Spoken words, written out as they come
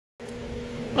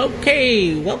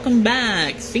Okay, welcome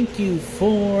back. Thank you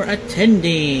for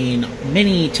attending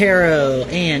Mini Tarot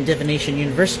and Divination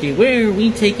University, where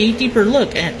we take a deeper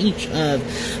look at each of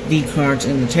the cards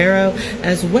in the tarot,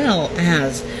 as well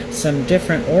as some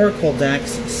different oracle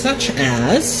decks, such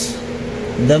as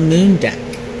the Moon deck.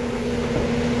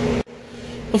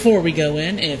 Before we go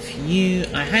in,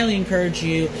 I highly encourage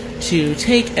you to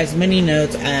take as many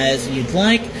notes as you'd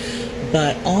like,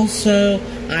 but also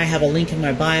I have a link in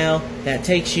my bio that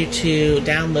takes you to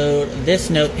download this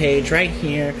note page right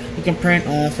here. You can print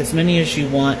off as many as you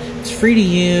want. It's free to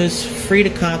use, free to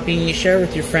copy, share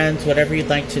with your friends, whatever you'd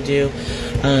like to do,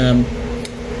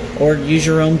 or use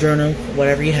your own journal,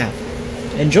 whatever you have.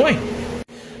 Enjoy!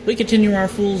 We continue our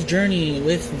fool's journey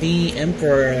with the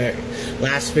Emperor.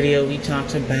 Last video we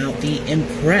talked about the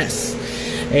Empress,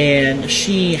 and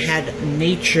she had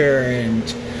nature and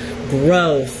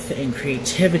growth and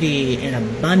creativity and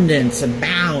abundance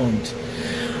abound,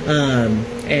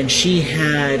 and she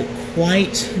had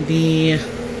quite the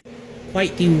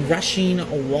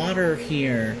rushing water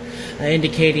here,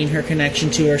 indicating her connection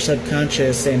to her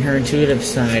subconscious and her intuitive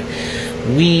side.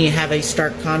 We have a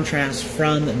stark contrast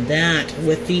from that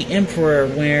with the Emperor,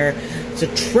 where it's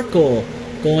a trickle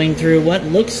going through what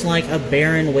looks like a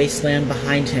barren wasteland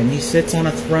behind him. He sits on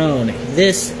a throne.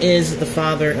 This is the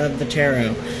father of the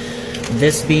tarot.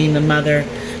 This being the mother,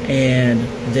 and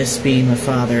this being the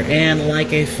father. And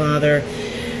like a father,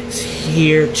 is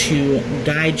here to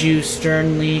guide you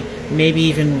sternly, maybe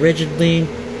even rigidly.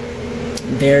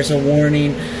 There's a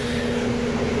warning.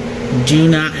 Do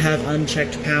not have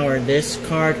unchecked power. This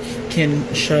card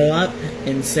can show up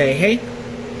and say, hey,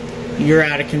 you're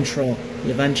out of control. You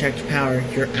have unchecked power.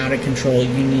 You're out of control.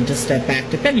 You need to step back,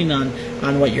 depending on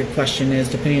what your question is,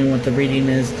 depending on what the reading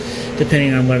is,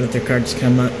 depending on what other cards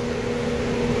come up.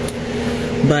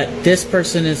 But this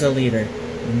person is a leader.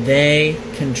 They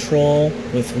control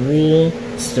with rule,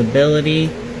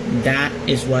 stability. That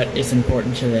is what is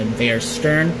important to them. They are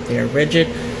stern. They are rigid.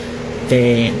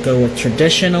 They go with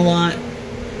tradition a lot.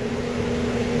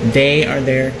 They are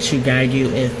there to guide you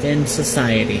within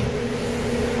society.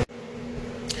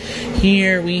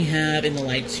 Here we have in the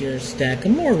Light Seers deck a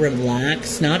more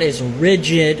relaxed, not as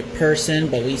rigid person,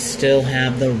 but we still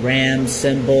have the ram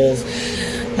symbols.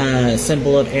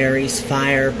 Symbol of Aries,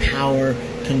 fire, power,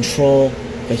 control,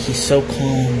 but he's so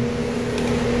calm.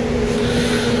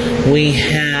 We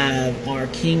have our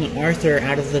King Arthur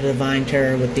out of the Divine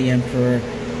Tarot with the Emperor.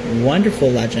 Wonderful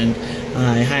legend.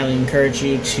 I highly encourage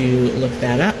you to look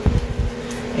that up.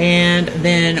 And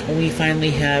then we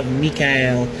finally have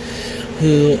Michael,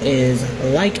 who is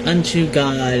like unto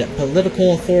God,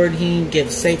 political authority,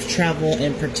 gives safe travel,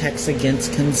 and protects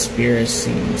against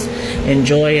conspiracies.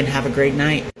 Enjoy and have a great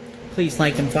night. Please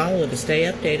like and follow to stay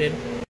updated.